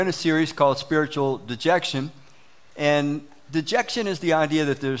In a series called Spiritual Dejection, and dejection is the idea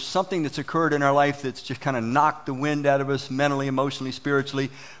that there's something that's occurred in our life that's just kind of knocked the wind out of us mentally, emotionally, spiritually.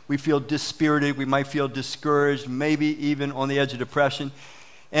 We feel dispirited, we might feel discouraged, maybe even on the edge of depression.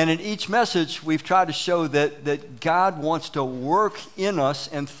 And in each message, we've tried to show that God wants to work in us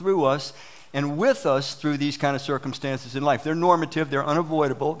and through us and with us through these kind of circumstances in life. They're normative, they're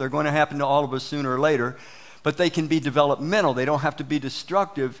unavoidable, they're going to happen to all of us sooner or later. But they can be developmental. They don't have to be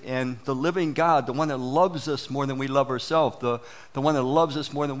destructive. And the living God, the one that loves us more than we love ourselves, the one that loves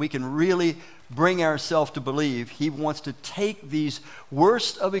us more than we can really bring ourselves to believe, he wants to take these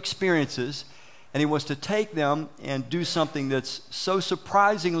worst of experiences and he wants to take them and do something that's so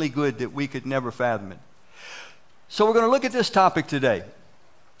surprisingly good that we could never fathom it. So we're going to look at this topic today.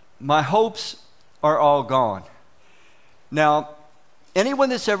 My hopes are all gone. Now, anyone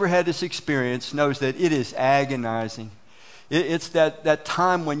that's ever had this experience knows that it is agonizing. It's that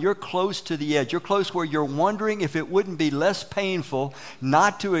time when you're close to the edge. You're close where you're wondering if it wouldn't be less painful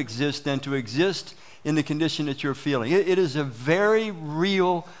not to exist than to exist in the condition that you're feeling. It is a very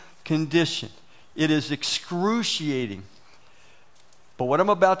real condition. It is excruciating. But what I'm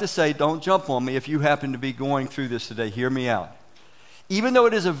about to say, don't jump on me if you happen to be going through this today. Hear me out. Even though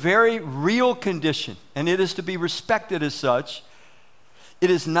it is a very real condition, and it is to be respected as such, it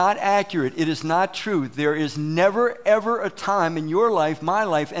is not accurate. It is not true. There is never, ever a time in your life, my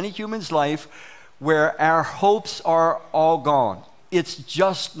life, any human's life, where our hopes are all gone. It's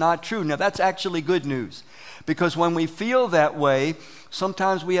just not true. Now, that's actually good news. Because when we feel that way,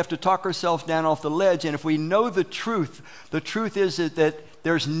 sometimes we have to talk ourselves down off the ledge. And if we know the truth is that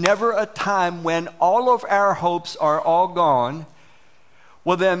there's never a time when all of our hopes are all gone,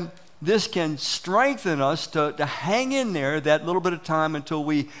 well then, this can strengthen us to hang in there that little bit of time until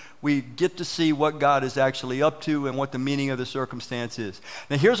we get to see what God is actually up to and what the meaning of the circumstance is.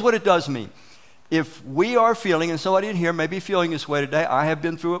 Now, here's what it does mean. If we are feeling, and somebody in here may be feeling this way today, I have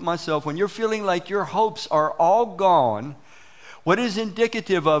been through it myself, when you're feeling like your hopes are all gone, what is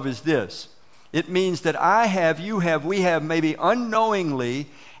indicative of is this. It means that we have maybe unknowingly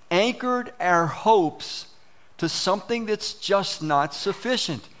anchored our hopes to something that's just not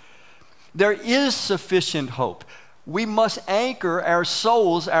sufficient. There is sufficient hope. We must anchor our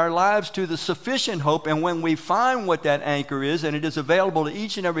souls, our lives to the sufficient hope, and when we find what that anchor is, and it is available to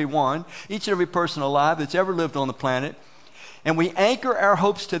each and every one, each and every person alive that's ever lived on the planet, and we anchor our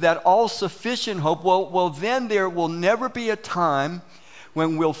hopes to that all-sufficient hope, well, then there will never be a time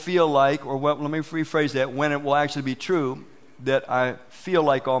when we'll feel like, let me rephrase that, when it will actually be true that I feel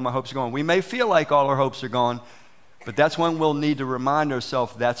like all my hopes are gone. We may feel like all our hopes are gone, but that's when we'll need to remind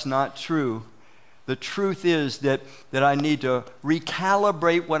ourselves that's not true. The truth is that I need to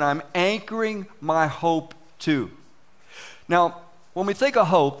recalibrate what I'm anchoring my hope to. Now, when we think of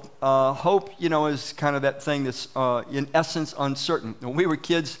hope, is kind of that thing that's in essence uncertain. When we were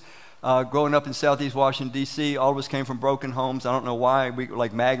kids growing up in Southeast Washington, D.C., all of us came from broken homes. I don't know why. We,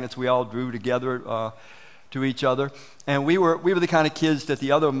 like magnets, we all drew together to each other. And we were the kind of kids that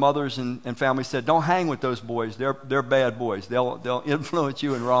the other mothers and families said, don't hang with those boys. They're bad boys. They'll influence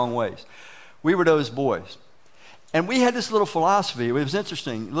you in wrong ways. We were those boys. And we had this little philosophy. It was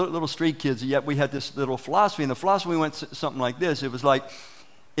interesting. Little street kids, yet we had this little philosophy. And the philosophy went something like this. It was like,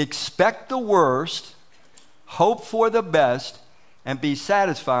 expect the worst, hope for the best, and be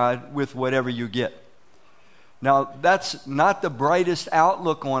satisfied with whatever you get. Now, that's not the brightest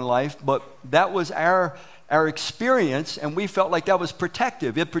outlook on life, but that was our experience, and we felt like that was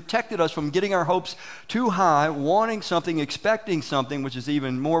protective. It protected us from getting our hopes too high, wanting something, expecting something, which is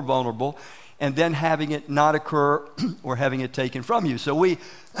even more vulnerable, and then having it not occur or having it taken from you. So we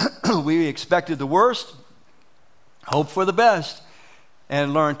expected the worst, hope for the best,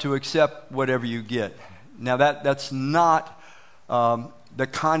 and learn to accept whatever you get. Now that's not the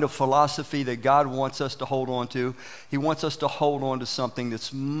kind of philosophy that God wants us to hold on to. He wants us to hold on to something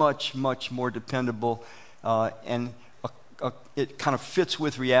that's much, much more dependable, and it kind of fits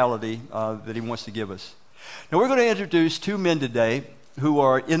with reality that he wants to give us. Now we're going to introduce two men today who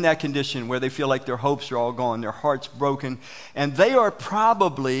are in that condition where they feel like their hopes are all gone, their heart's broken, and they are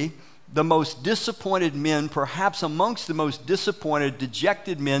probably the most disappointed men, perhaps amongst the most disappointed,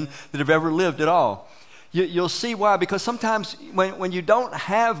 dejected men that have ever lived at all. You'll see why, because sometimes when you don't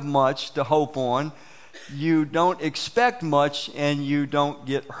have much to hope on, you don't expect much and you don't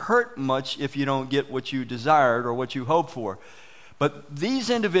get hurt much if you don't get what you desired or what you hoped for. But these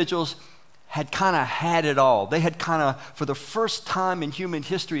individuals had kind of had it all. They had kind of, for the first time in human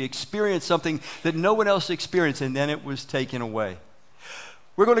history, experienced something that no one else experienced, and then it was taken away.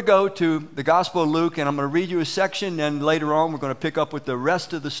 We're going to go to the Gospel of Luke, and I'm going to read you a section, and later on we're going to pick up with the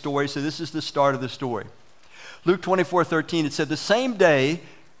rest of the story. So this is the start of the story. Luke 24:13, it said, the same day,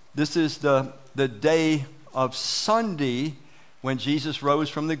 this is the day of Sunday when Jesus rose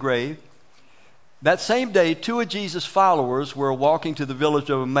from the grave. That same day, 2 of Jesus' followers were walking to the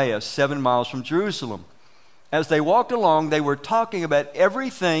village of Emmaus, 7 miles from Jerusalem. As they walked along, they were talking about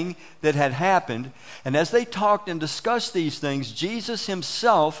everything that had happened. And as they talked and discussed these things, Jesus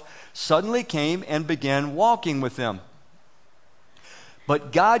himself suddenly came and began walking with them.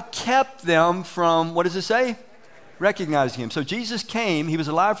 But God kept them from, what does it say? Recognizing him. So Jesus came, he was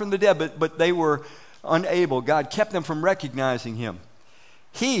alive from the dead, but they were unable. God kept them from recognizing him.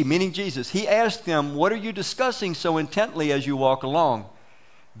 He, meaning Jesus, he asked them, what are you discussing so intently as you walk along?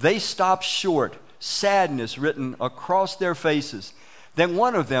 They stopped short, sadness written across their faces. Then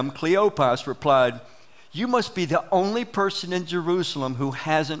one of them, Cleopas, replied, you must be the only person in Jerusalem who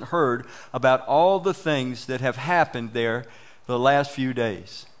hasn't heard about all the things that have happened there the last few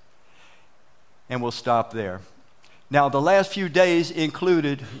days. And we'll stop there. Now, the last few days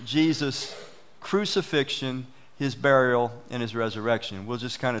included Jesus' crucifixion, his burial, and his resurrection. We'll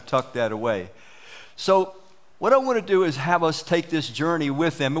just kind of tuck that away. So what I want to do is have us take this journey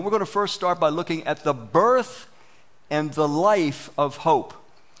with them. And we're going to first start by looking at the birth and the life of hope.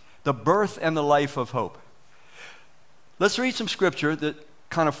 The birth and the life of hope. Let's read some scripture that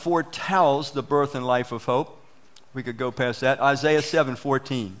kind of foretells the birth and life of hope. We could go past that. Isaiah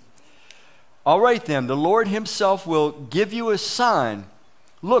 7:14. All right then, the Lord himself will give you a sign.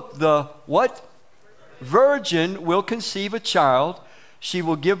 Look, the what? Virgin will conceive a child. She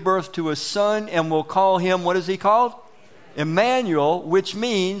will give birth to a son and will call him, what is he called? Emmanuel, which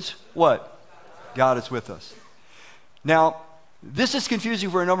means what? God is with us. Now, this is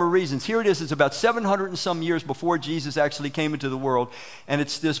confusing for a number of reasons. Here it is, it's about 700 and some years before Jesus actually came into the world. And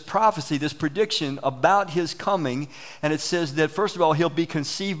it's this prophecy, this prediction about his coming. And it says that, first of all, he'll be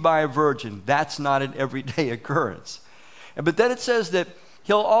conceived by a virgin. That's not an everyday occurrence. But then it says that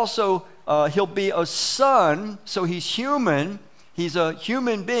he'll be a son, so he's human. He's a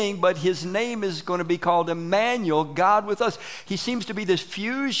human being, but his name is going to be called Emmanuel, God with us. He seems to be this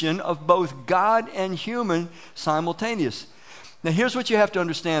fusion of both God and human simultaneous. Now, here's what you have to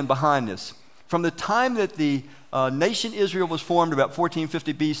understand behind this. From the time that the nation Israel was formed, about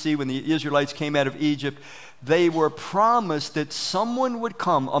 1450 BC, when the Israelites came out of Egypt, they were promised that someone would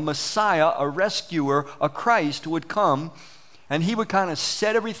come, a Messiah, a rescuer, a Christ would come, and he would kind of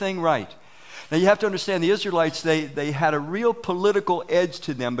set everything right. Now, you have to understand, the Israelites, they had a real political edge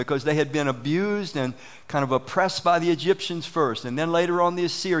to them because they had been abused and kind of oppressed by the Egyptians first, and then later on the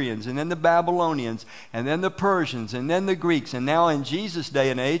Assyrians, and then the Babylonians, and then the Persians, and then the Greeks. And now in Jesus' day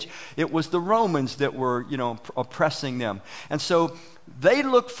and age, it was the Romans that were, oppressing them. And so they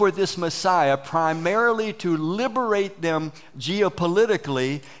looked for this Messiah primarily to liberate them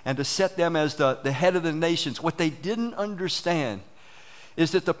geopolitically and to set them as the head of the nations. What they didn't understand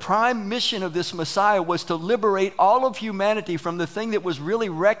is that the prime mission of this Messiah was to liberate all of humanity from the thing that was really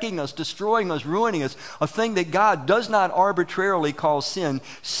wrecking us, destroying us, ruining us, a thing that God does not arbitrarily call sin.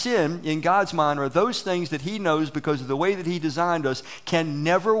 Sin, in God's mind, are those things that he knows because of the way that he designed us can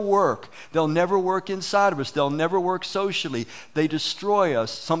never work. They'll never work inside of us. They'll never work socially. They destroy us.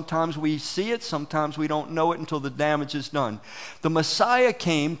 Sometimes we see it. Sometimes we don't know it until the damage is done. The Messiah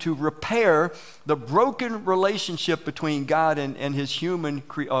came to repair the broken relationship between God and his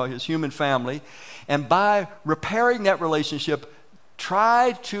human family, and by repairing that relationship,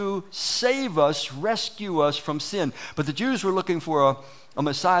 try to save us, rescue us from sin. But the Jews were looking for a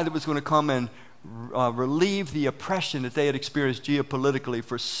Messiah that was going to come and relieve the oppression that they had experienced geopolitically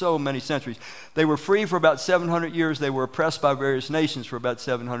for so many centuries. They were free for about 700 years. They were oppressed by various nations for about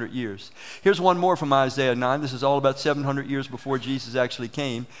 700 years. Here's one more from Isaiah 9. This is all about 700 years before Jesus actually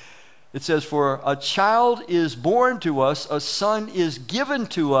came. It says, for a child is born to us, a son is given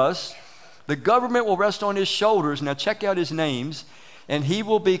to us, the government will rest on his shoulders. Now check out his names. And he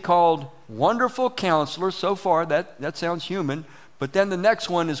will be called Wonderful Counselor. So far, that sounds human. But then the next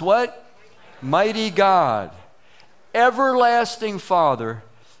one is what? Mighty God, Everlasting Father,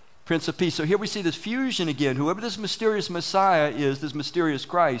 Prince of Peace. So here we see this fusion again. Whoever this mysterious Messiah is, this mysterious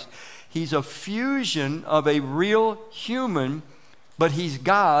Christ, he's a fusion of a real human, but he's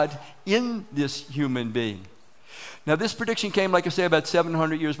God in this human being. Now, this prediction came, like I say, about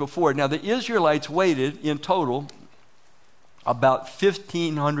 700 years before. Now, the Israelites waited in total about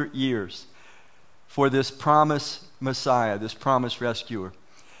 1,500 years for this promised Messiah, this promised rescuer.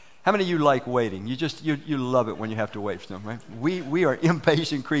 How many of you like waiting? You love it when you have to wait for them, right? We are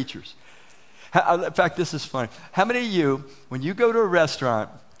impatient creatures. In fact, this is funny. How many of you, when you go to a restaurant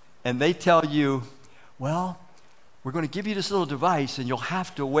and they tell you, well, we're going to give you this little device and you'll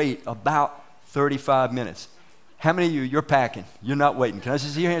have to wait about 35 minutes. How many of you, you're packing? You're not waiting. Can I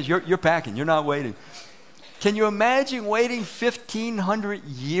just see your hands? You're packing. You're not waiting. Can you imagine waiting 1,500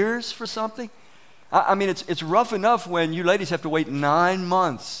 years for something? I mean, it's rough enough when you ladies have to wait 9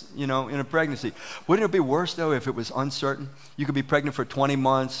 months, in a pregnancy. Wouldn't it be worse, though, if it was uncertain? You could be pregnant for 20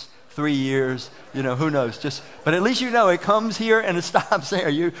 months, 3 years, who knows? But at least it comes here and it stops there.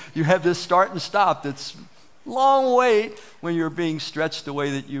 You have this start and stop that's long wait when you're being stretched the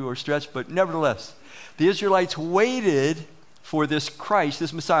way that you are stretched. But nevertheless, the Israelites waited for this Christ,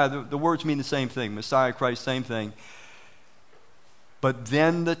 this Messiah. The words mean the same thing. Messiah, Christ, same thing. But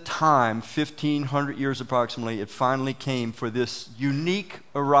then the time, 1,500 years approximately, it finally came for this unique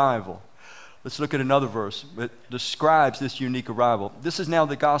arrival. Let's look at another verse that describes this unique arrival. This is now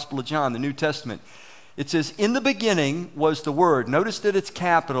the Gospel of John, the New Testament. It says, in the beginning was the Word. Notice that it's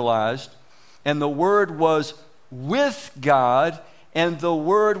capitalized. And the Word was with God. And the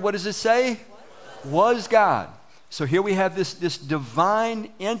Word, what does it say? Was God. So here we have this divine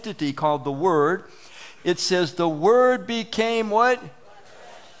entity called the Word. It says the Word became what?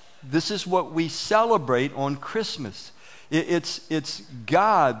 This is what we celebrate on Christmas. It's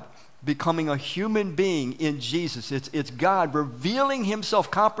God becoming a human being in Jesus. It's God revealing himself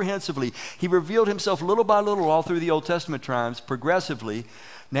comprehensively. He revealed himself little by little all through the Old Testament times, progressively.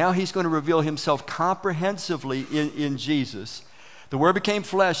 Now he's going to reveal himself comprehensively in Jesus. The Word became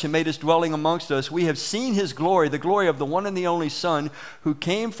flesh and made his dwelling amongst us. We have seen his glory, the glory of the one and the only Son, who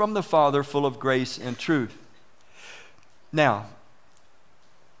came from the Father, full of grace and truth. Now,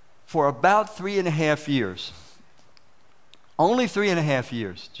 for about 3.5 years, only 3.5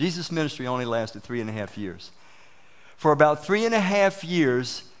 years, Jesus' ministry only lasted 3.5 years. For about 3.5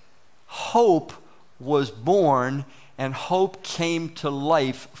 years, hope was born and hope came to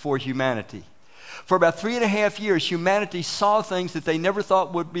life for humanity. For about 3.5 years, humanity saw things that they never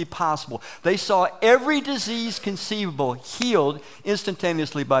thought would be possible. They saw every disease conceivable healed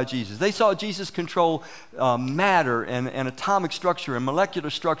instantaneously by Jesus. They saw Jesus control matter and atomic structure and molecular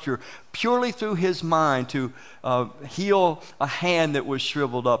structure purely through his mind to heal a hand that was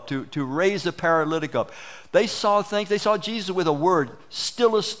shriveled up, to raise a paralytic up. They saw things. They saw Jesus with a word,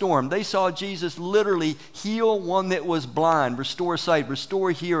 still a storm. They saw Jesus literally heal one that was blind, restore sight,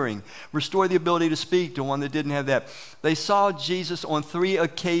 restore hearing, restore the ability to speak to one that didn't have that. They saw Jesus on 3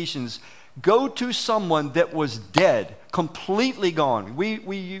 occasions go to someone that was dead, completely gone.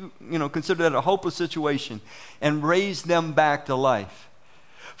 We consider that a hopeless situation, and raise them back to life.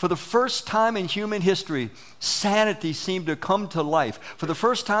 For the first time in human history, sanity seemed to come to life. For the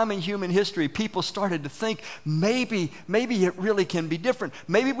first time in human history, people started to think, maybe it really can be different.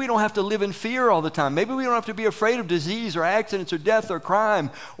 Maybe we don't have to live in fear all the time. Maybe we don't have to be afraid of disease or accidents or death or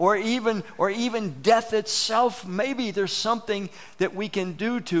crime or even death itself. Maybe there's something that we can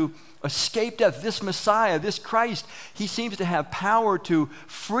do to escape death. This Messiah, this Christ, he seems to have power to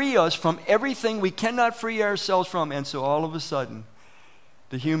free us from everything we cannot free ourselves from. And so all of a sudden,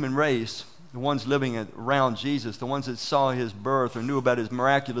 the human race, the ones living around Jesus, the ones that saw his birth or knew about his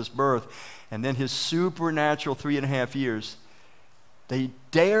miraculous birth, and then his supernatural 3.5 years, they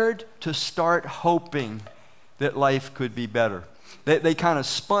dared to start hoping that life could be better. They kind of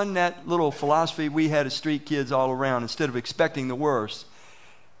spun that little philosophy we had as street kids all around. Instead of expecting the worst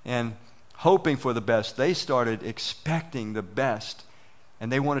and hoping for the best, they started expecting the best.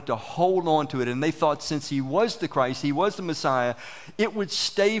 And they wanted to hold on to it. And they thought since he was the Christ, he was the Messiah, it would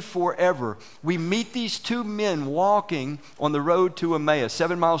stay forever. We meet these 2 men walking on the road to Emmaus,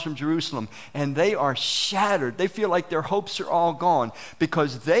 7 miles from Jerusalem, and they are shattered. They feel like their hopes are all gone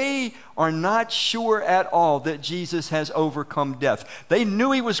because they are not sure at all that Jesus has overcome death. They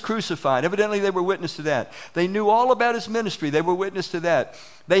knew he was crucified. Evidently, they were witness to that. They knew all about his ministry. They were witness to that.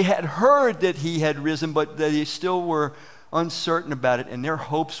 They had heard that he had risen, but they still were uncertain about it, and their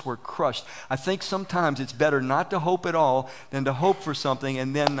hopes were crushed. I think sometimes it's better not to hope at all than to hope for something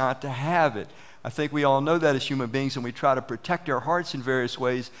and then not to have it. I think we all know that as human beings, and we try to protect our hearts in various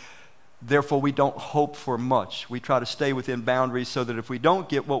ways. Therefore, we don't hope for much. We try to stay within boundaries so that if we don't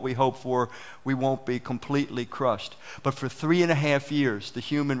get what we hope for, we won't be completely crushed. But for 3.5 years, the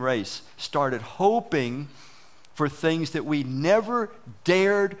human race started hoping for things that we never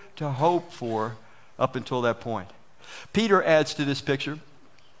dared to hope for up until that point. Peter adds to this picture.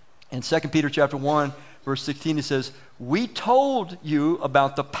 In 2 Peter chapter 1, verse 16, it says, we told you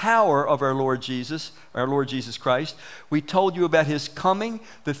about the power of our Lord Jesus Christ. We told you about his coming.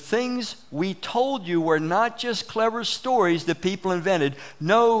 The things we told you were not just clever stories that people invented.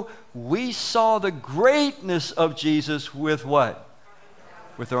 No, we saw the greatness of Jesus with what?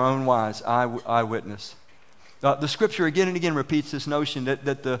 With our own eyewitness. The scripture again and again repeats this notion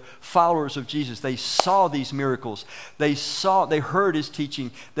that the followers of Jesus, they saw these miracles. They heard his teaching.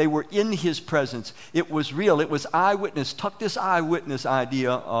 They were in his presence. It was real. It was eyewitness. Tuck this eyewitness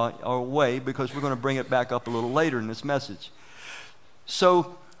idea away, because we're going to bring it back up a little later in this message.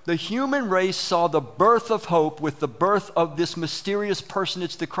 So the human race saw the birth of hope with the birth of this mysterious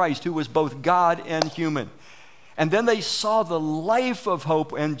personage, the Christ, who was both God and human. And then they saw the life of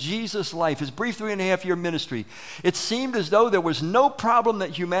hope and Jesus' life, his brief 3.5-year ministry. It seemed as though there was no problem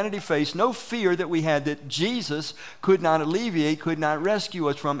that humanity faced, no fear that we had that Jesus could not alleviate, could not rescue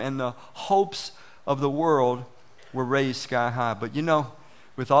us from, and the hopes of the world were raised sky high. But you know,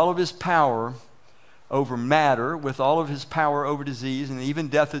 with all of his power over matter, with all of his power over disease and even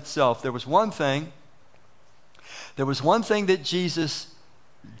death itself, there was one thing that Jesus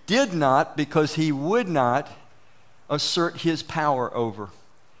did not, because he would not assert his power over,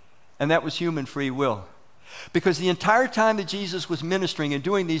 and that was human free will. Because the entire time that Jesus was ministering and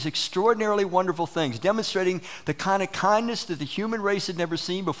doing these extraordinarily wonderful things, demonstrating the kind of kindness that the human race had never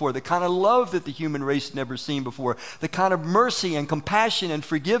seen before, the kind of love that the human race had never seen before, the kind of mercy and compassion and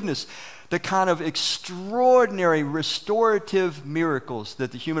forgiveness, the kind of extraordinary restorative miracles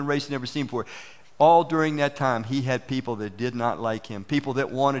that the human race had never seen before, all during that time, he had people that did not like him, people that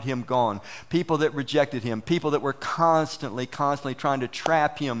wanted him gone, people that rejected him, people that were constantly trying to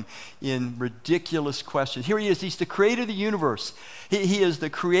trap him in ridiculous questions. Here he is. He's the creator of the universe. He is the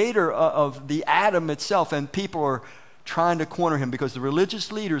creator of the atom itself, and people are trying to corner him because the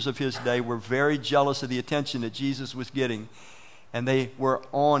religious leaders of his day were very jealous of the attention that Jesus was getting, and they were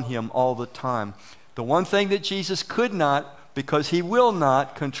on him all the time. The one thing that Jesus could not, because he will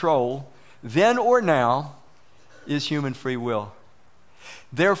not control then or now, is human free will.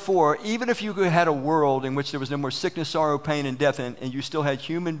 Therefore, even if you had a world in which there was no more sickness, sorrow, pain, and death, and you still had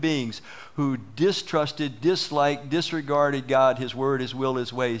human beings who distrusted, disliked, disregarded God, his word, his will,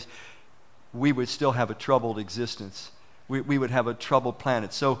 his ways, we would still have a troubled existence. We would have a troubled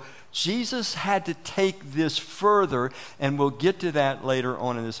planet. So Jesus had to take this further, and we'll get to that later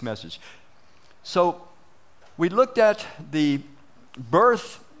on in this message. So we looked at the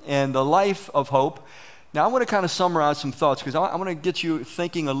birth and the life of hope. Now I want to kind of summarize some thoughts, because I want to get you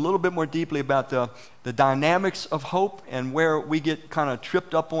thinking a little bit more deeply about the dynamics of hope and where we get kind of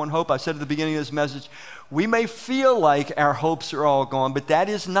tripped up on hope. I said at the beginning of this message, we may feel like our hopes are all gone, but that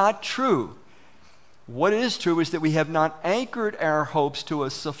is not true. What is true is that we have not anchored our hopes to a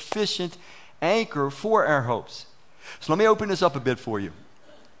sufficient anchor for our hopes. So let me open this up a bit for you.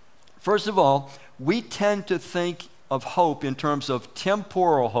 First of all, we tend to think of hope in terms of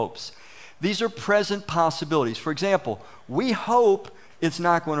temporal hopes. These are present possibilities. For example, we hope it's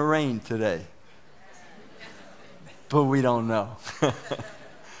not going to rain today, but we don't know.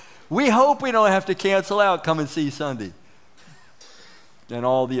 We hope we don't have to cancel out Come and See Sunday and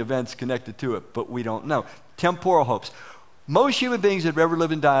all the events connected to it, but we don't know. Temporal hopes. Most human beings that have ever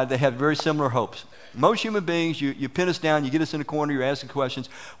lived and died, they have very similar hopes. Most human beings, you pin us down, you get us in a corner, you're asking questions.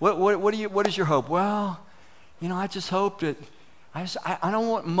 What is your hope? Well, you know, I just hope that, I don't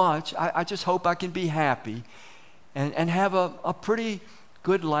want much. I just hope I can be happy and have a pretty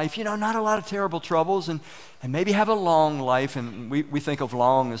good life. You know, not a lot of terrible troubles, and maybe have a long life. And we think of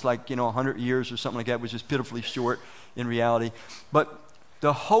long as like, 100 years or something like that, which is pitifully short in reality. But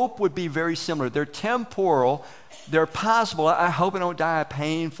the hope would be very similar. They're temporal. They're possible. I hope I don't die a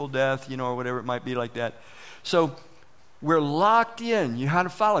painful death, or whatever it might be like that. So we're locked in. You have to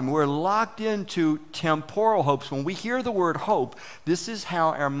follow me. We're locked into temporal hopes. When we hear the word hope, this is how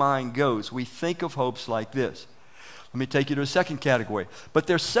our mind goes. We think of hopes like this. Let me take you to a second category. But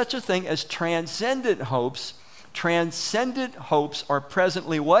there's such a thing as transcendent hopes. Transcendent hopes are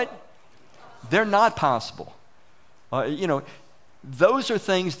presently what? They're not possible. Those are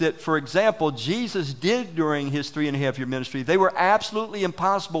things that, for example, Jesus did during his 3.5-year ministry. They were absolutely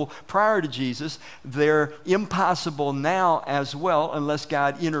impossible prior to Jesus. They're impossible now as well, unless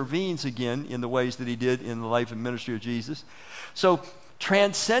God intervenes again in the ways that he did in the life and ministry of Jesus. So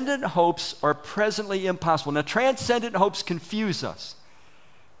transcendent hopes are presently impossible. Now, transcendent hopes confuse us.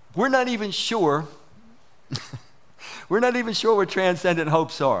 We're not even sure what transcendent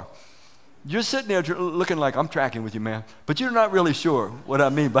hopes are. You're sitting there looking like, I'm tracking with you, man, but you're not really sure what I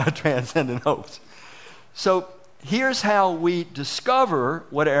mean by transcendent hopes. So here's how we discover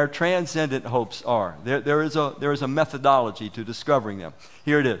what our transcendent hopes are. There is a methodology to discovering them.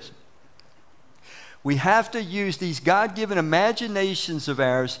 Here it is. We have to use these God-given imaginations of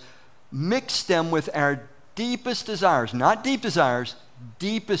ours, mix them with our deepest desires. Not deep desires,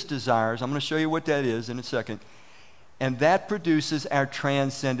 deepest desires. I'm going to show you what that is in a second. And that produces our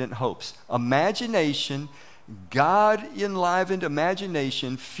transcendent hopes. Imagination, God-enlivened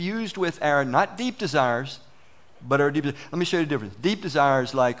imagination fused with our not deep desires, but our deep. Let me show you the difference. Deep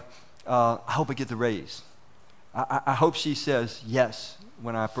desires like, I hope I get the raise. I hope she says yes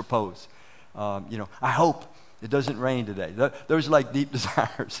when I propose. I hope it doesn't rain today. Those are like deep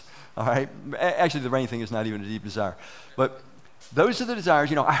desires, all right? Actually, the rain thing is not even a deep desire. But those are the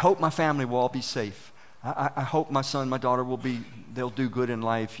desires, I hope my family will all be safe. I hope my son, my daughter they'll do good in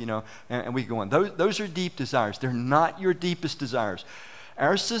life, and we go on. Those are deep desires. They're not your deepest desires.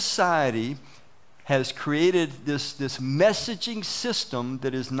 Our society has created this messaging system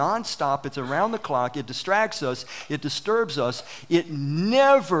that is nonstop. It's around the clock. It distracts us. It disturbs us. It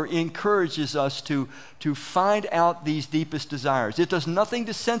never encourages us to find out these deepest desires. It does nothing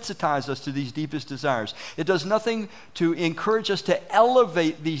to sensitize us to these deepest desires. It does nothing to encourage us to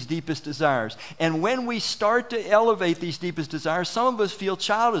elevate these deepest desires. And when we start to elevate these deepest desires, some of us feel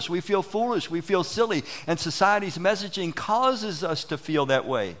childish. We feel foolish. We feel silly. And society's messaging causes us to feel that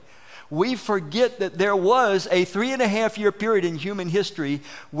way. We forget that there was a 3.5-year period in human history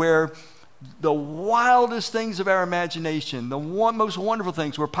where the wildest things of our imagination, the most wonderful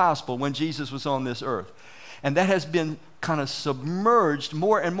things were possible when Jesus was on this earth. And that has been kind of submerged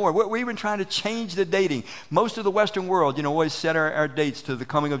more and more. We're even trying to change the dating. Most of the Western world, always set our dates to the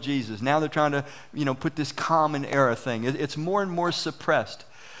coming of Jesus. Now they're trying to, put this common era thing. It's more and more suppressed.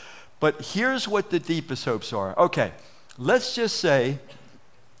 But here's what the deepest hopes are. Okay, let's just say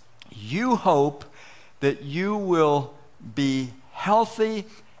you hope that you will be healthy,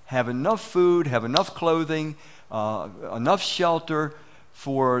 have enough food, have enough clothing, enough shelter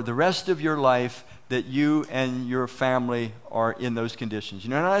for the rest of your life, that you and your family are in those conditions.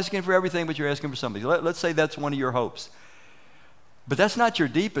 You're not asking for everything, but you're asking for something. Let's say that's one of your hopes. But that's not your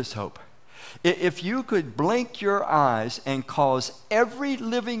deepest hope. If you could blink your eyes and cause every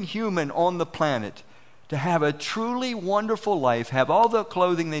living human on the planet to have a truly wonderful life, have all the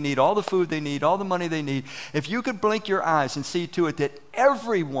clothing they need, all the food they need, all the money they need, if you could blink your eyes and see to it that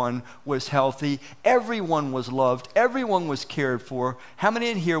everyone was healthy, everyone was loved, everyone was cared for, how many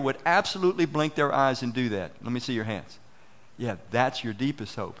in here would absolutely blink their eyes and do that? Let me see your hands. Yeah, that's your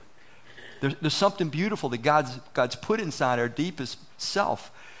deepest hope. There's something beautiful that God's put inside our deepest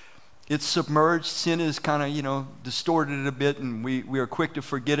self. It's submerged. Sin is kind of, distorted it a bit, and we are quick to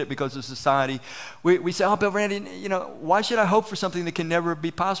forget it because of society. We say, Bill Randy, why should I hope for something that can never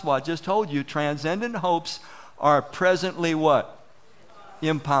be possible? I just told you, transcendent hopes are presently what?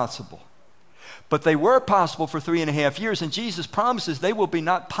 Impossible. But they were possible for 3.5 years, and Jesus promises they will be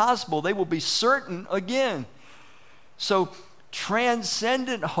not possible, they will be certain again. So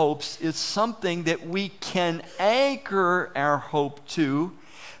transcendent hopes is something that we can anchor our hope to.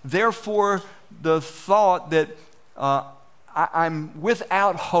 Therefore, the thought that I'm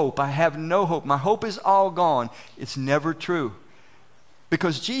without hope, I have no hope, my hope is all gone, it's never true.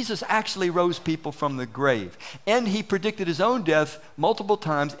 Because Jesus actually rose people from the grave. And he predicted his own death multiple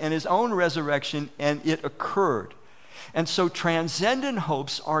times and his own resurrection, and it occurred. And so transcendent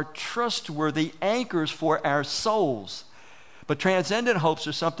hopes are trustworthy anchors for our souls. But transcendent hopes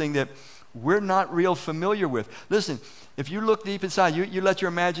are something that we're not real familiar with. Listen, if you look deep inside, you let your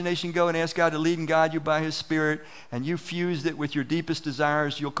imagination go and ask God to lead and guide you by his Spirit, and you fuse it with your deepest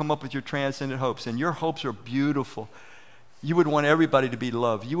desires, you'll come up with your transcendent hopes. And your hopes are beautiful. You would want everybody to be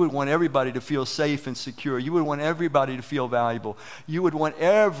loved. You would want everybody to feel safe and secure. You would want everybody to feel valuable. You would want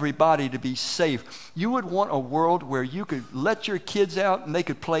everybody to be safe. You would want a world where you could let your kids out and they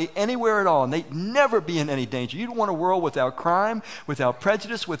could play anywhere at all and they'd never be in any danger. You'd want a world without crime, without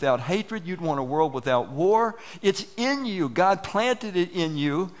prejudice, without hatred. You'd want a world without war. It's in you. God planted it in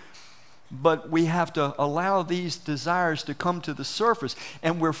you. But we have to allow these desires to come to the surface.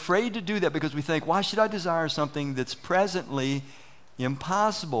 And we're afraid to do that because we think, why should I desire something that's presently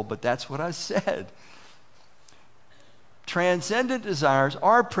impossible? But that's what I said. Transcendent desires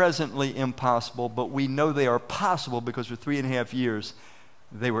are presently impossible, but we know they are possible because for 3.5 years,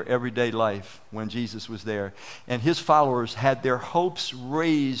 They were everyday life when Jesus was there. And his followers had their hopes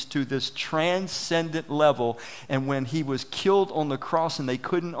raised to this transcendent level. And when he was killed on the cross and they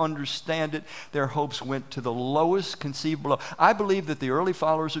couldn't understand it, their hopes went to the lowest conceivable. I believe that the early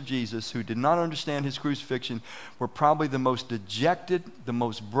followers of Jesus who did not understand his crucifixion were probably the most dejected, the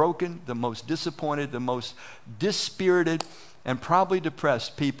most broken, the most disappointed, the most dispirited, and probably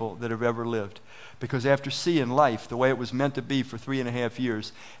depressed people that have ever lived. Because after seeing life the way it was meant to be for 3.5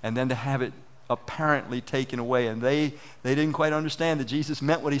 years, and then to have it apparently taken away, and they didn't quite understand that Jesus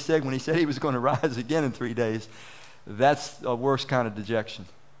meant what he said when he said he was going to rise again in 3 days, that's a worse kind of dejection.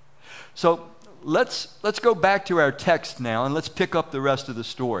 So let's go back to our text now, and let's pick up the rest of the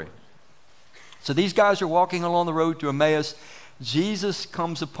story. So these guys are walking along the road to Emmaus. Jesus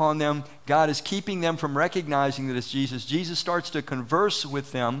comes upon them. God is keeping them from recognizing that it's Jesus. Jesus starts to converse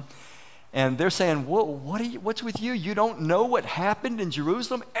with them. And they're saying, what's with you? You don't know what happened in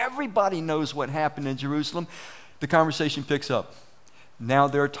Jerusalem? Everybody knows what happened in Jerusalem. The conversation picks up. Now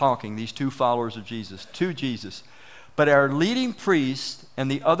they're talking, these two followers of Jesus, to Jesus. But our leading priest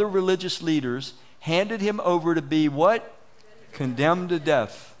and the other religious leaders handed him over to be what? Condemned to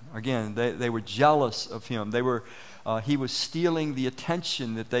death. Again, they were jealous of him. He was stealing the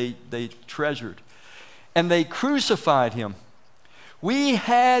attention that they treasured. And they crucified him. We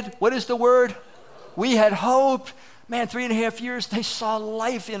had, what is the word? We had hoped. Man, 3.5 years, they saw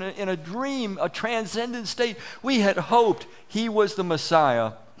life in a dream, a transcendent state. We had hoped he was the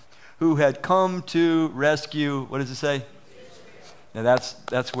Messiah who had come to rescue, what does it say? Now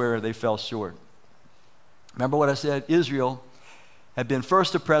that's where they fell short. Remember what I said? Israel had been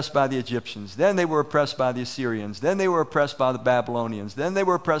first oppressed by the Egyptians. Then they were oppressed by the Assyrians. Then they were oppressed by the Babylonians. Then they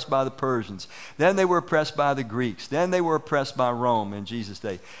were oppressed by the Persians. Then they were oppressed by the Greeks. Then they were oppressed by Rome in Jesus'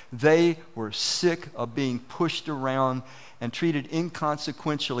 day. They were sick of being pushed around and treated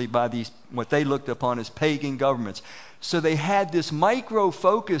inconsequentially by these, what they looked upon as pagan governments. So they had this micro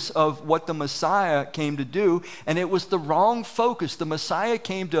focus of what the Messiah came to do, and it was the wrong focus. The Messiah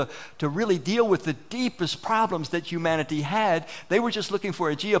came to really deal with the deepest problems that humanity had. They were just looking for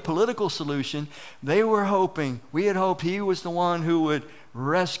a geopolitical solution. We had hoped he was the one who would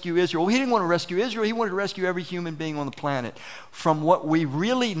rescue Israel. Well, he didn't want to rescue Israel. He wanted to rescue every human being on the planet from what we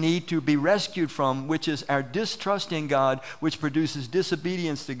really need to be rescued from, which is our distrust in God, which produces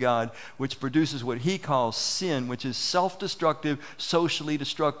disobedience to God, which produces what he calls sin, which is self-destructive, socially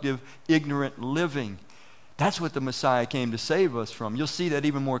destructive, ignorant living. That's what the Messiah came to save us from. You'll see that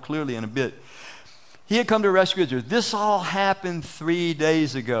even more clearly in a bit. He had come to rescue Israel. This all happened 3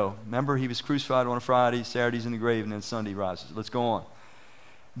 days ago. Remember, he was crucified on a Friday, Saturday's in the grave, and then Sunday rises. Let's go on.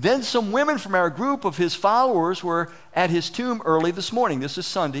 Then some women from our group of his followers were at his tomb early this morning. This is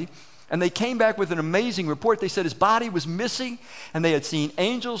Sunday. And they came back with an amazing report. They said his body was missing, and they had seen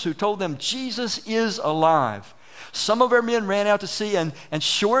angels who told them Jesus is alive. Some of our men ran out to see, and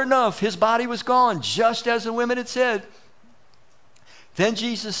sure enough, his body was gone, just as the women had said. Then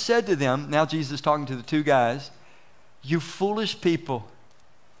Jesus said to them, now Jesus is talking to the two guys, you foolish people.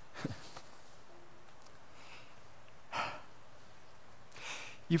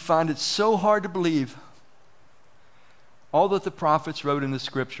 You find it so hard to believe all that the prophets wrote in the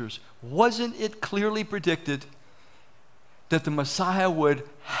scriptures. Wasn't it clearly predicted that the Messiah would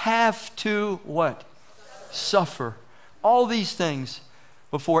have to what? Suffer all these things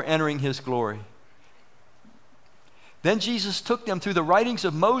before entering his glory. Then Jesus took them through the writings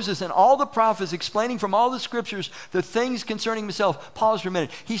of Moses and all the prophets, explaining from all the scriptures the things concerning himself. Pause for a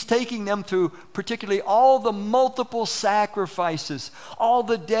minute. He's taking them through particularly all the multiple sacrifices, all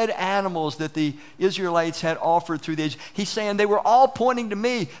the dead animals that the Israelites had offered through the ages. He's saying they were all pointing to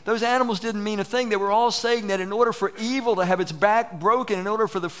me. Those animals didn't mean a thing. They were all saying that in order for evil to have its back broken, in order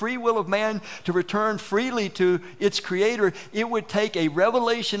for the free will of man to return freely to its creator, it would take a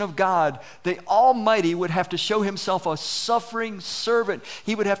revelation of God. The Almighty would have to show himself a suffering servant.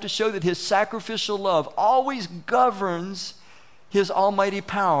 He would have to show that his sacrificial love always governs his almighty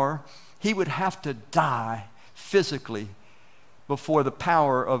power. He would have to die physically before the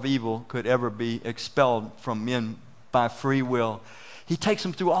power of evil could ever be expelled from men by free will. He takes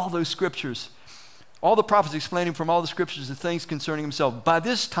them through all those scriptures, all the prophets explaining from all the scriptures the things concerning himself. By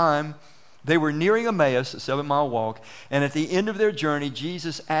this time, they were nearing Emmaus, a 7-mile walk, and at the end of their journey,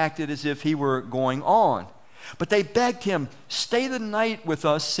 Jesus acted as if he were going on. But they begged him, stay the night with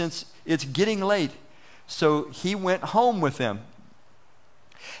us since it's getting late. So he went home with them.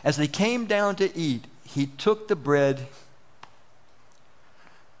 As they came down to eat, he took the bread.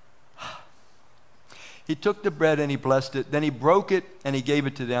 He took the bread and he blessed it. Then he broke it and he gave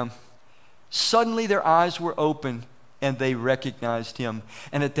it to them. Suddenly their eyes were opened and they recognized him.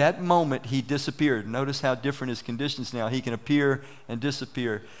 And at that moment, he disappeared. Notice how different his conditions now. He can appear and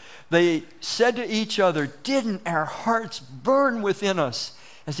disappear. They said to each other, "Didn't our hearts burn within us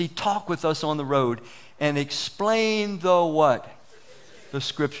as he talked with us on the road and explained the what? The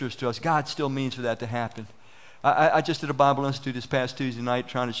scriptures to us." God still means for that to happen. I just did a Bible Institute this past Tuesday night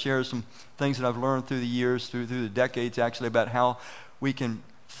trying to share some things that I've learned through the years, through the decades actually, about how we can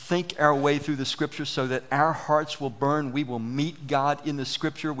think our way through the scriptures so that our hearts will burn. We will meet God in the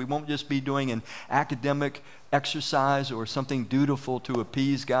scripture. We won't just be doing an academic exercise or something dutiful to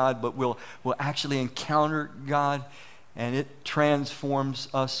appease God, but we'll actually encounter God, and it transforms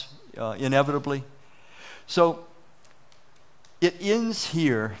us inevitably. So it ends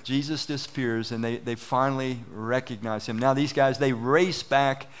here. Jesus disappears, and they finally recognize him. Now these guys, they race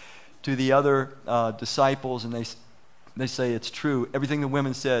back to the other disciples, and they say, "It's true. Everything the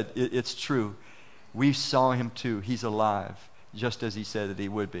women said, it's true. We saw him too. He's alive, just as he said that he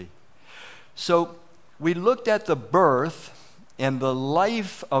would be." So we looked at the birth and the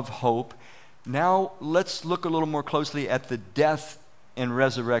life of hope. Now let's look a little more closely at the death and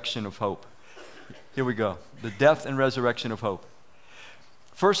resurrection of hope. Here we go. The death and resurrection of hope.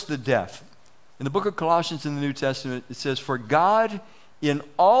 First, the death. In the book of Colossians in the New Testament, it says, "For God in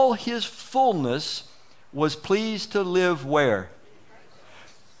all his fullness was pleased to live" where?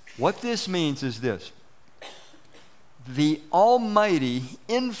 What this means is this: the almighty,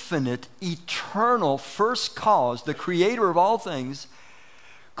 infinite, eternal first cause, the creator of all things,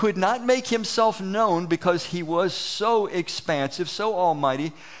 could not make himself known because he was so expansive, so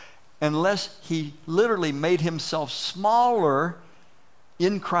almighty, unless he literally made himself smaller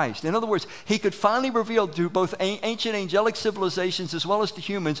in Christ. In other words, he could finally reveal to both ancient angelic civilizations as well as to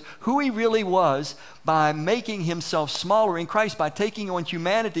humans who he really was by making himself smaller in Christ. By taking on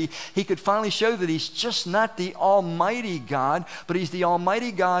humanity, he could finally show that he's just not the almighty God, but he's the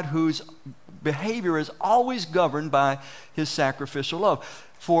almighty God whose behavior is always governed by his sacrificial love.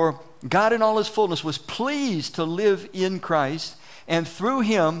 For God in all his fullness was pleased to live in Christ, and through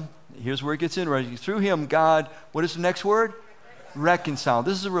him, here's where it gets interesting, through him God, what is the next word? Reconcile.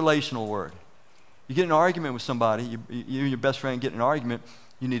 This is a relational word. You get in an argument with somebody, you and your best friend get in an argument,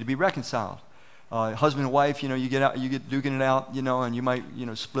 you need to be reconciled. Husband and wife, you get duking it out, and you might,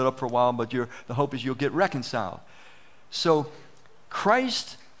 split up for a while, but the hope is you'll get reconciled. So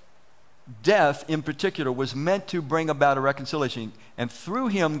Christ's death in particular was meant to bring about a reconciliation. And through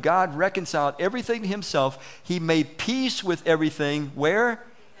him, God reconciled everything to himself. He made peace with everything. Where?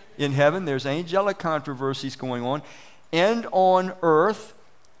 In heaven. There's angelic controversies going on. And on earth,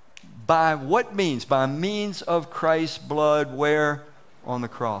 by what means? By means of Christ's blood. Where? On the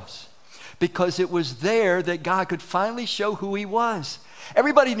cross. Because it was there that God could finally show who he was.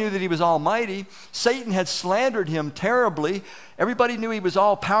 Everybody knew that he was almighty. Satan had slandered him terribly. Everybody knew he was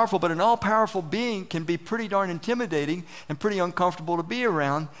all-powerful, but an all-powerful being can be pretty darn intimidating and pretty uncomfortable to be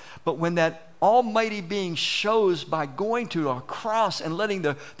around. But when that almighty being shows by going to a cross and letting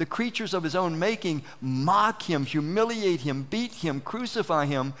the creatures of his own making mock him, humiliate him, beat him, crucify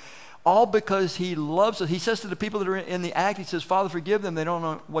him, all because he loves us. He says to the people that are in the act, he says, "Father, forgive them. They don't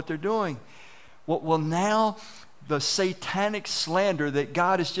know what they're doing." Well, now the satanic slander that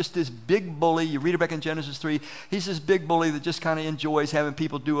God is just this big bully. You read it back in Genesis 3. He's this big bully that just kind of enjoys having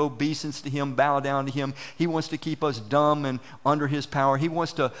people do obeisance to him, bow down to him. He wants to keep us dumb and under his power. He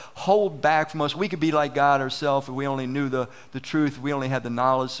wants to hold back from us. We could be like God ourselves if we only knew the truth, if we only had the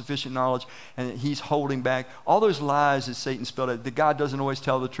knowledge, sufficient knowledge, and he's holding back. All those lies that Satan spelled out, that God doesn't always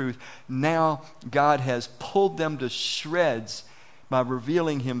tell the truth. Now God has pulled them to shreds by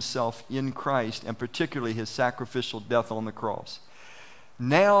revealing himself in Christ, and particularly his sacrificial death on the cross.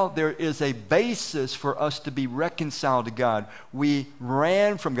 Now there is a basis for us to be reconciled to God. We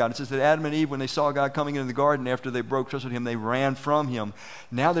ran from God. It says that Adam and Eve, when they saw God coming into the garden after they broke trust with him, they ran from him.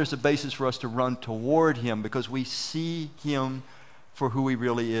 Now there's a basis for us to run toward him because we see him for who he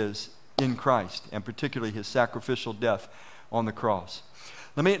really is in Christ, and particularly his sacrificial death on the cross.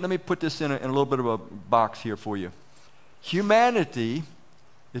 Let me put this in a little bit of a box here for you. Humanity,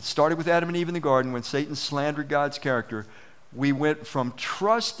 it started with Adam and Eve in the garden when Satan slandered God's character. We went from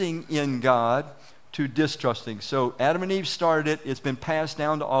trusting in God to distrusting. So Adam and Eve started it. It's been passed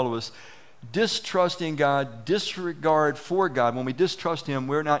down to all of us. Distrusting God, disregard for God. When we distrust him,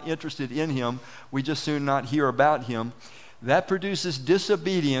 we're not interested in him. We just soon not hear about him. That produces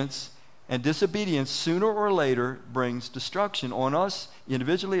disobedience, and disobedience sooner or later brings destruction on us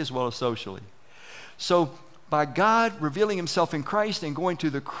individually as well as socially. So by God revealing himself in Christ and going to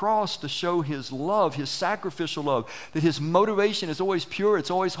the cross to show his love, his sacrificial love, that his motivation is always pure, it's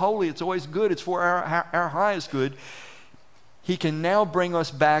always holy, it's always good, it's for our highest good, He can now bring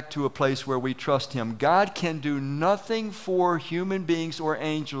us back to a place where we trust him. God can do nothing for human beings or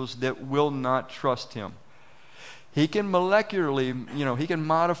angels that will not trust him. He can molecularly, he can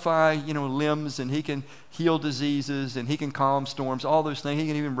modify, limbs, and he can heal diseases, and he can calm storms, all those things. He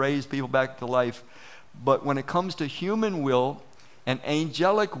can even raise people back to life. But when it comes to human will and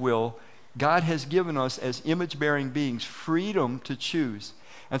angelic will, God has given us as image-bearing beings freedom to choose.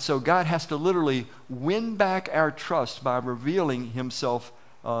 And so God has to literally win back our trust by revealing himself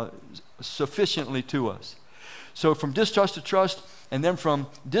sufficiently to us. So from distrust to trust, and then from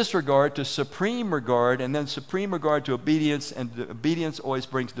disregard to supreme regard, and then supreme regard to obedience, and obedience always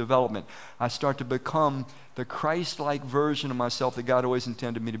brings development. I start to become the Christ-like version of myself that God always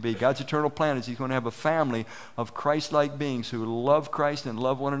intended me to be. God's eternal plan is he's going to have a family of Christ-like beings who love Christ and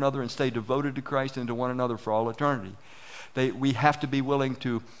love one another and stay devoted to Christ and to one another for all eternity. We have to be willing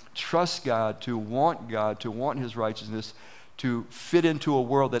to trust God, to want his righteousness, to fit into a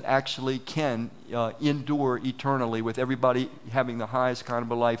world that actually can endure eternally with everybody having the highest kind of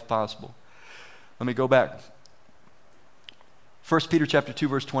a life possible. Let me go back. 1 Peter chapter 2,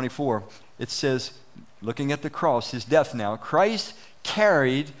 verse 24. It says, looking at the cross, his death now, Christ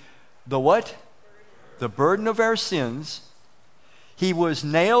carried the what? The burden of our sins. He was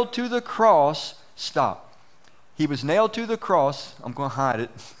nailed to the cross. Stop. He was nailed to the cross. I'm going to hide it.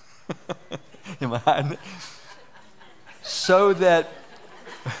 Am I hiding it? So that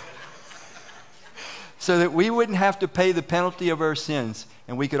we wouldn't have to pay the penalty of our sins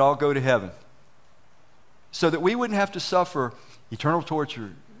and we could all go to heaven. So that we wouldn't have to suffer eternal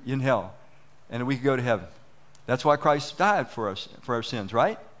torture in hell and we could go to heaven. That's why Christ died for us, for our sins,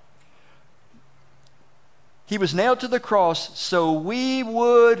 right? He was nailed to the cross so we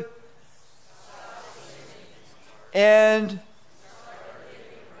would and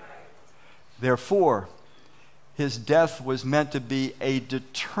therefore his death was meant to be a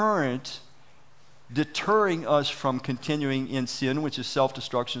deterrent, deterring us from continuing in sin, which is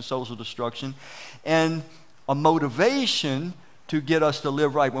self-destruction, social destruction, and a motivation to get us to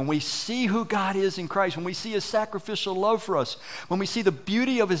live right. When we see who God is in Christ, when we see his sacrificial love for us, when we see the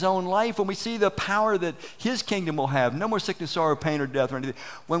beauty of his own life, when we see the power that his kingdom will have, no more sickness, sorrow, pain, or death or anything.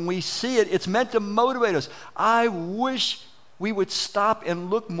 When we see it, it's meant to motivate us. I wish we would stop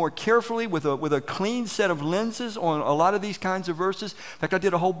and look more carefully with a clean set of lenses on a lot of these kinds of verses. In fact, I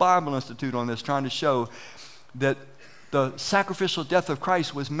did a whole Bible Institute on this, trying to show that the sacrificial death of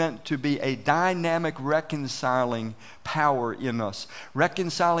Christ was meant to be a dynamic reconciling power in us,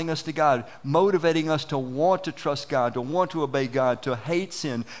 reconciling us to God, motivating us to want to trust God, to want to obey God, to hate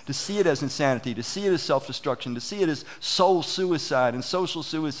sin, to see it as insanity, to see it as self-destruction, to see it as soul suicide and social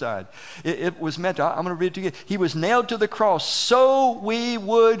suicide. It was meant to, I'm going to read it to you. He was nailed to the cross so we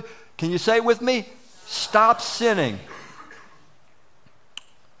would, can you say it with me? Stop sinning.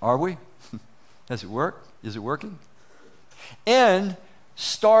 Are we? Does it work? Is it working? And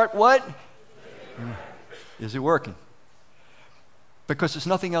start what? Is it working? Because there's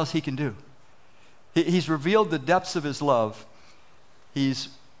nothing else he can do. He's revealed the depths of his love. He's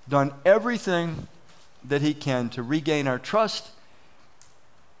done everything that he can to regain our trust.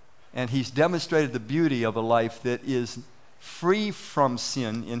 And he's demonstrated the beauty of a life that is free from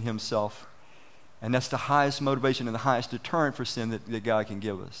sin in himself. And that's the highest motivation and the highest deterrent for sin that God can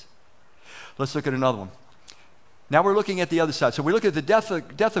give us. Let's look at another one. Now we're looking at the other side. So we look at the death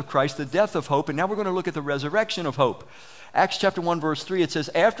of Christ, the death of hope, and now we're going to look at the resurrection of hope. Acts chapter 1, verse 3, it says,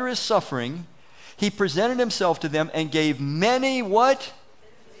 after his suffering, he presented himself to them and gave many what?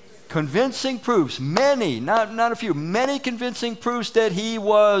 Convincing proofs. Many, not a few, many convincing proofs that he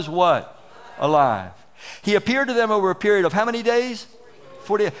was what? Alive. He appeared to them over a period of how many days?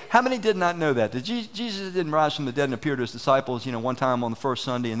 40. How many did not know that? Jesus didn't rise from the dead and appear to his disciples, one time on the first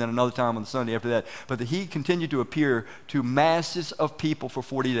Sunday and then another time on the Sunday after that. But that he continued to appear to masses of people for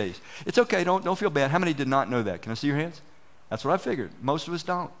 40 days. It's okay. Don't feel bad. How many did not know that? Can I see your hands? That's what I figured. Most of us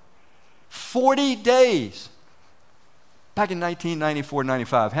don't. 40 days. Back in 1994,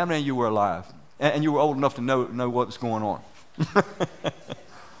 95, how many of you were alive? And you were old enough to know what was going on?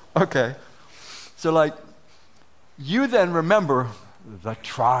 Okay. So you then remember the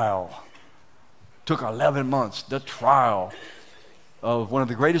trial. Took 11 months. The trial of one of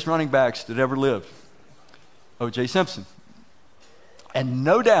the greatest running backs that ever lived, O.J. Simpson. And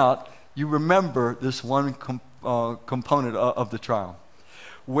no doubt you remember this one component of the trial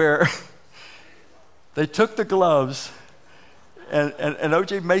where they took the gloves and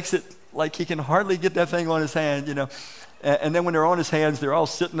O.J. makes it like he can hardly get that thing on his hand, And then when they're on his hands, they're all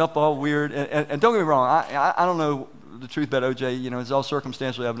sitting up all weird. And don't get me wrong, I don't know the truth about O.J., it's all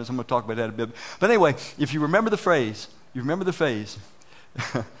circumstantial evidence. I'm going to talk about that a bit. But anyway, if you remember the phrase, You remember the phrase,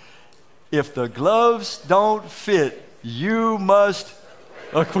 if the gloves don't fit, you must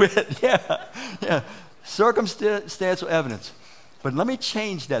acquit. Yeah. Circumstantial evidence. But let me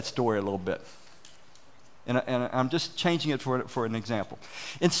change that story a little bit. And I'm just changing it for an example.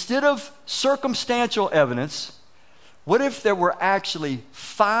 Instead of circumstantial evidence, what if there were actually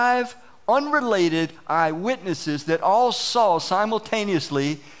 5 unrelated eyewitnesses that all saw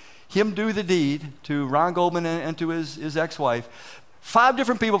simultaneously him do the deed to Ron Goldman and to his ex-wife? 5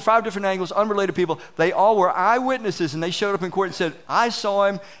 different people, 5 different angles, unrelated people. They all were eyewitnesses, and they showed up in court and said, I saw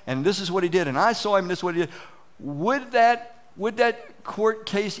him, and this is what he did, and I saw him, and this is what he did. Would that court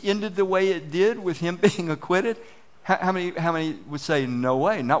case ended the way it did with him being acquitted? How many would say, no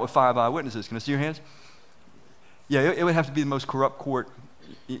way, not with 5 eyewitnesses? Can I see your hands? Yeah, it would have to be the most corrupt court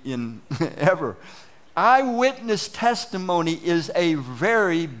in ever. Eyewitness testimony is a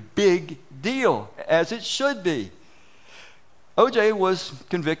very big deal, as it should be. O.J. was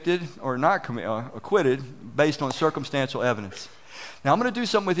convicted or not acquitted based on circumstantial evidence. Now, I'm going to do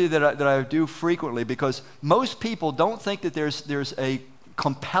something with you that I do frequently, because most people don't think that there's a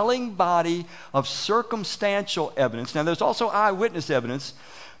compelling body of circumstantial evidence. Now, there's also eyewitness evidence,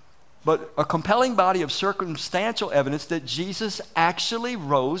 but a compelling body of circumstantial evidence that Jesus actually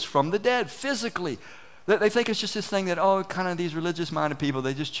rose from the dead physically. They think it's just this thing that, kind of these religious-minded people,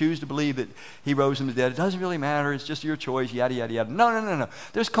 they just choose to believe that he rose from the dead. It doesn't really matter. It's just your choice, yada, yada, yada. No.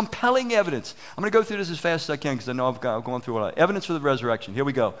 There's compelling evidence. I'm going to go through this as fast as I can because I know I've gone through a lot. Evidence for the resurrection. Here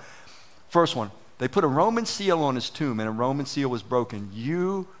we go. First one. They put a Roman seal on his tomb, and a Roman seal was broken.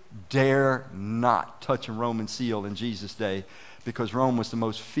 You dare not touch a Roman seal in Jesus' day, because Rome was the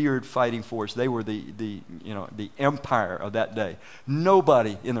most feared fighting force. They were the empire of that day.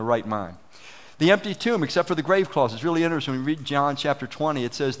 Nobody in the right mind. The empty tomb, except for the grave cloths. It's really interesting. When we read John chapter 20,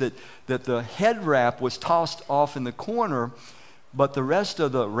 it says that the head wrap was tossed off in the corner, but the rest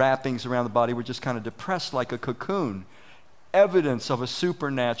of the wrappings around the body were just kind of depressed like a cocoon. Evidence of a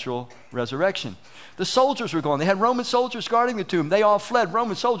supernatural resurrection. The soldiers were gone. They had Roman soldiers guarding the tomb. They all fled.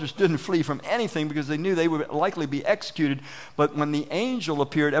 Roman soldiers didn't flee from anything because they knew they would likely be executed. But when the angel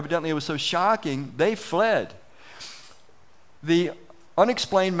appeared, evidently it was so shocking, they fled. The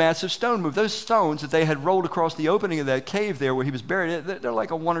unexplained massive stone move. Those stones that they had rolled across the opening of that cave there where he was buried, they're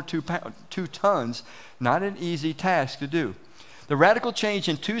like a 1 or 2 tons. Not an easy task to do. The radical change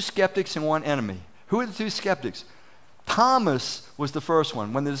in 2 skeptics and 1 enemy. Who are the 2 skeptics? Thomas was the first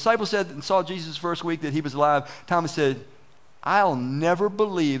one. When the disciples said and saw Jesus first week that he was alive, Thomas said, I'll never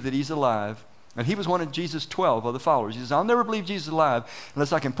believe that he's alive. And he was one of Jesus' 12 other followers. He says, I'll never believe Jesus is alive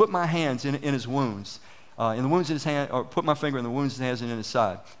unless I can put my hands in his wounds. In the wounds in his hand, or put my finger in the wounds in his hands and in his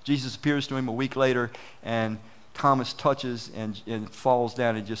side. Jesus appears to him a week later, and Thomas touches and falls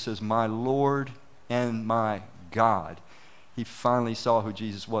down and just says, my Lord and my God. He finally saw who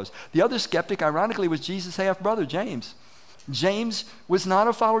Jesus was. The other skeptic, ironically, was Jesus' half-brother, James. James was not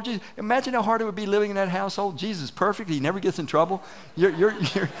a follower of Jesus. Imagine how hard it would be living in that household. Jesus is perfect. He never gets in trouble. You're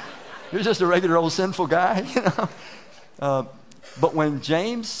just a regular old sinful guy, you know. But when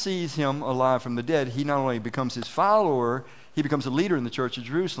James sees him alive from the dead, he not only becomes his follower, he becomes a leader in the church of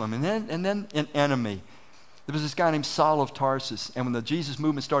Jerusalem. And then an enemy. There was this guy named Saul of Tarsus, and when the Jesus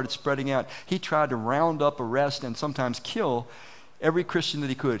movement started spreading out, he tried to round up, arrest, and sometimes kill every Christian that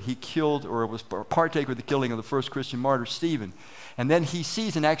he could. He killed or was partaker of the killing of the first Christian martyr, Stephen. And then he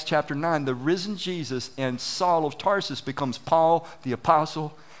sees in Acts chapter 9 the risen Jesus, and Saul of Tarsus becomes Paul the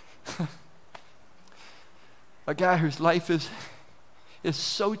apostle. A guy whose life is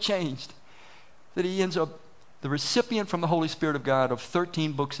so changed that he ends up the recipient from the Holy Spirit of God of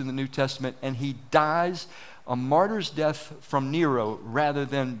 13 books in the New Testament, and he dies a martyr's death from Nero rather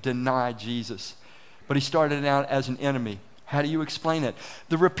than deny Jesus. But he started out as an enemy. How do you explain it?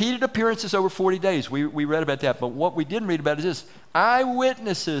 The repeated appearances over 40 days, we read about that, but what we didn't read about is this.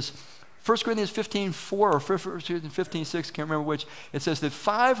 Eyewitnesses. 1 Corinthians 15:4 or 1 Corinthians 15:6, can't remember which, it says that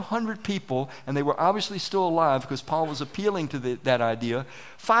 500 people, and they were obviously still alive because Paul was appealing to that idea,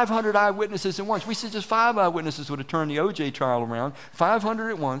 500 eyewitnesses at once. We said just 5 eyewitnesses would have turned the O.J. trial around,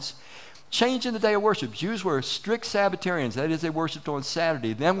 500 at once. Changing the day of worship. Jews were strict Sabbatarians, that is, they worshiped on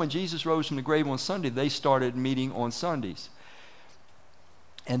Saturday. Then when Jesus rose from the grave on Sunday, they started meeting on Sundays.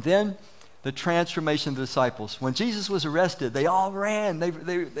 And then the transformation of the disciples. When Jesus was arrested, they all ran.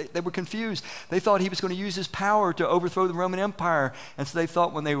 They were confused. They thought he was going to use his power to overthrow the Roman Empire. And so they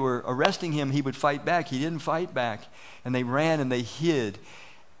thought when they were arresting him, he would fight back. He didn't fight back. And they ran and they hid.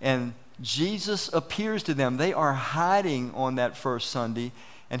 And Jesus appears to them. They are hiding on that first Sunday.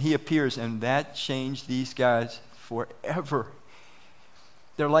 And he appears. And that changed these guys forever.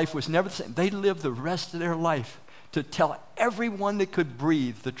 Their life was never the same. They lived the rest of their life to tell everyone that could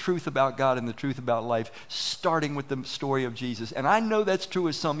breathe the truth about God and the truth about life, starting with the story of Jesus. And I know that's true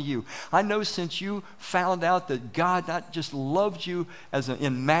of some of you. I know since you found out that God not just loved you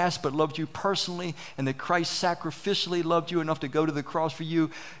in mass, but loved you personally, and that Christ sacrificially loved you enough to go to the cross for you,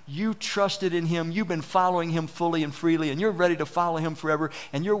 you trusted in him, you've been following him fully and freely, and you're ready to follow him forever,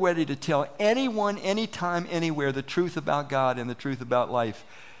 and you're ready to tell anyone, anytime, anywhere the truth about God and the truth about life.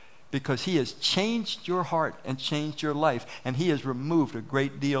 Because he has changed your heart and changed your life. And he has removed a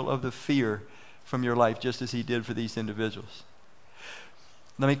great deal of the fear from your life, just as he did for these individuals.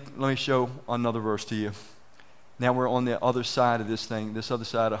 Let me show another verse to you. Now we're on the other side of this thing, this other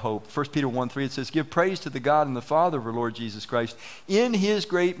side of hope. 1 Peter 1:3, it says, give praise to the God and the Father of our Lord Jesus Christ. In his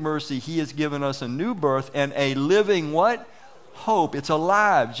great mercy, he has given us a new birth and a living what? Hope. It's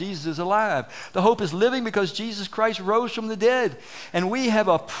alive. Jesus is alive. The hope is living because Jesus Christ rose from the dead. And we have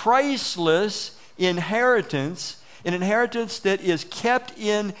a priceless inheritance, an inheritance that is kept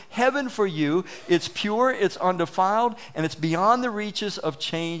in heaven for you. It's pure, it's undefiled, and it's beyond the reaches of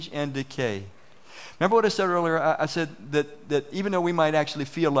change and decay. Remember what I said earlier? I said that even though we might actually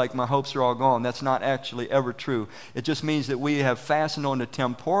feel like my hopes are all gone, that's not actually ever true. It just means that we have fastened on to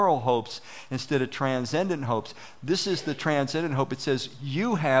temporal hopes instead of transcendent hopes. This is the transcendent hope. It says,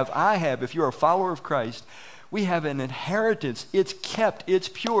 you have, I have, if you're a follower of Christ, we have an inheritance. It's kept. It's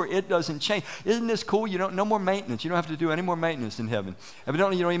pure. It doesn't change. Isn't this cool? No more maintenance. You don't have to do any more maintenance in heaven.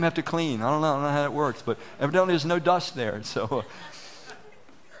 Evidently, you don't even have to clean. I don't know how that works, but evidently there's no dust there. So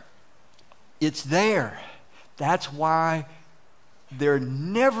it's there. That's why there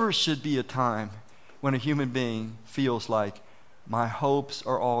never should be a time when a human being feels like, my hopes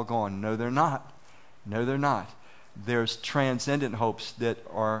are all gone. No, they're not. No, they're not. There's transcendent hopes that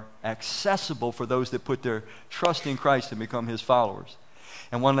are accessible for those that put their trust in Christ and become his followers.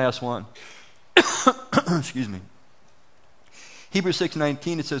 And one last one. Excuse me. Hebrews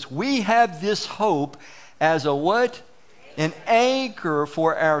 6:19, it says, we have this hope as a what? An anchor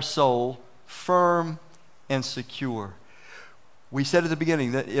for our soul, firm and secure. We said at the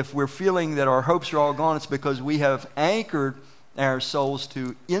beginning that if we're feeling that our hopes are all gone, it's because we have anchored our souls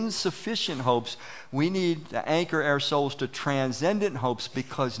to insufficient hopes. We need to anchor our souls to transcendent hopes,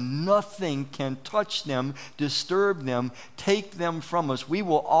 because nothing can touch them, disturb them, take them from us. We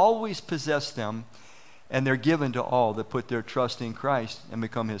will always possess them, and they're given to all that put their trust in Christ and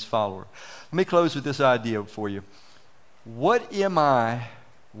become his follower. Let me close with this idea for you. What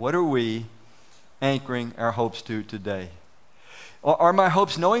are we anchoring our hopes to today? Are my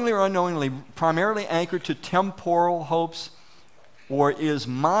hopes, knowingly or unknowingly, primarily anchored to temporal hopes? Or is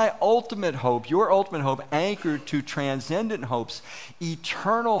my ultimate hope, your ultimate hope, anchored to transcendent hopes,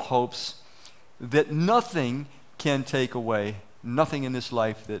 eternal hopes that nothing can take away? Nothing in this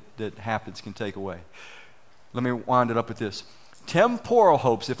life that happens can take away. Let me wind it up with this. Temporal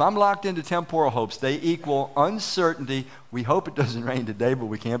hopes, if I'm locked into temporal hopes, they equal uncertainty. We hope it doesn't rain today, but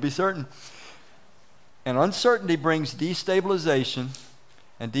we can't be certain. And uncertainty brings destabilization,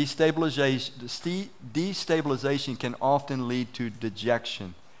 and destabilization can often lead to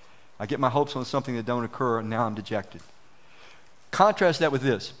dejection. I get my hopes on something that don't occur, and now I'm dejected. Contrast that with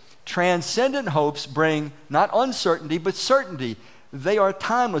this. Transcendent hopes bring not uncertainty, but certainty. They are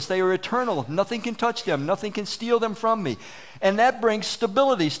timeless. They are eternal. Nothing can touch them. Nothing can steal them from me. And that brings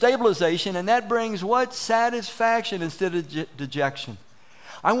stability, stabilization, and that brings what? Satisfaction instead of dejection.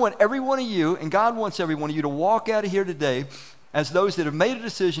 I want every one of you, and God wants every one of you, to walk out of here today as those that have made a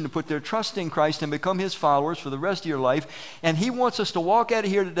decision to put their trust in Christ and become his followers for the rest of your life. And he wants us to walk out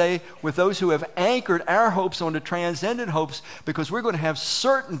of here today with those who have anchored our hopes onto transcendent hopes, because we're going to have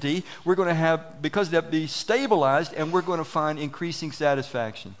certainty, we're going to have, because they'll be stabilized, and we're going to find increasing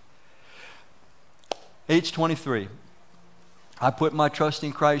satisfaction. Age 23. I put my trust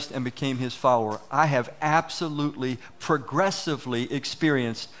in Christ and became his follower. I have absolutely, progressively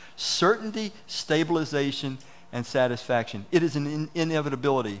experienced certainty, stabilization, and satisfaction. It is an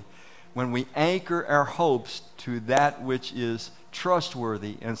inevitability when we anchor our hopes to that which is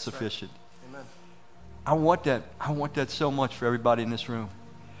trustworthy and sufficient. Right. Amen. I want that so much for everybody in this room.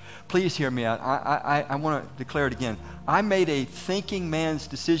 Please hear me out. I want to declare it again. I made a thinking man's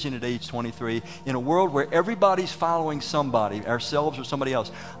decision at age 23 in a world where everybody's following somebody, ourselves or somebody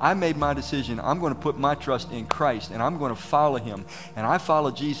else. I made my decision. I'm going to put my trust in Christ, and I'm going to follow him. And I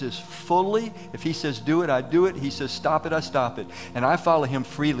follow Jesus fully. If he says do it, I do it. He says stop it, I stop it. And I follow him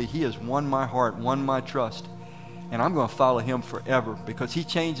freely. He has won my heart, won my trust. And I'm going to follow him forever, because he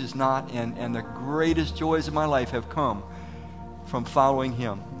changes not, and the greatest joys of my life have come from following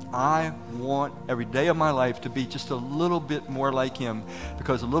him. I want every day of my life to be just a little bit more like him,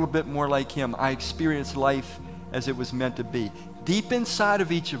 because a little bit more like him, I experience life as it was meant to be. Deep inside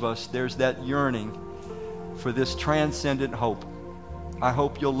of each of us, there's that yearning for this transcendent hope. I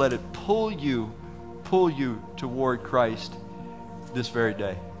hope you'll let it pull you toward Christ this very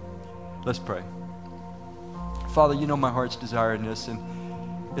day. Let's pray. Father, you know my heart's desire in this, and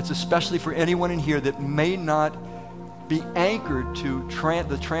it's especially for anyone in here that may not be anchored to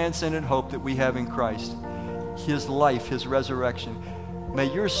the transcendent hope that we have in Christ, his life, his resurrection.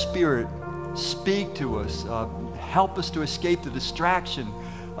 May your Spirit speak to us, help us to escape the distraction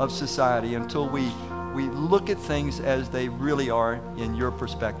of society until we look at things as they really are in your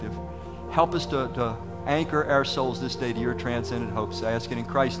perspective. Help us to anchor our souls this day to your transcendent hopes. I ask it in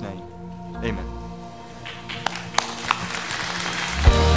Christ's name. Amen.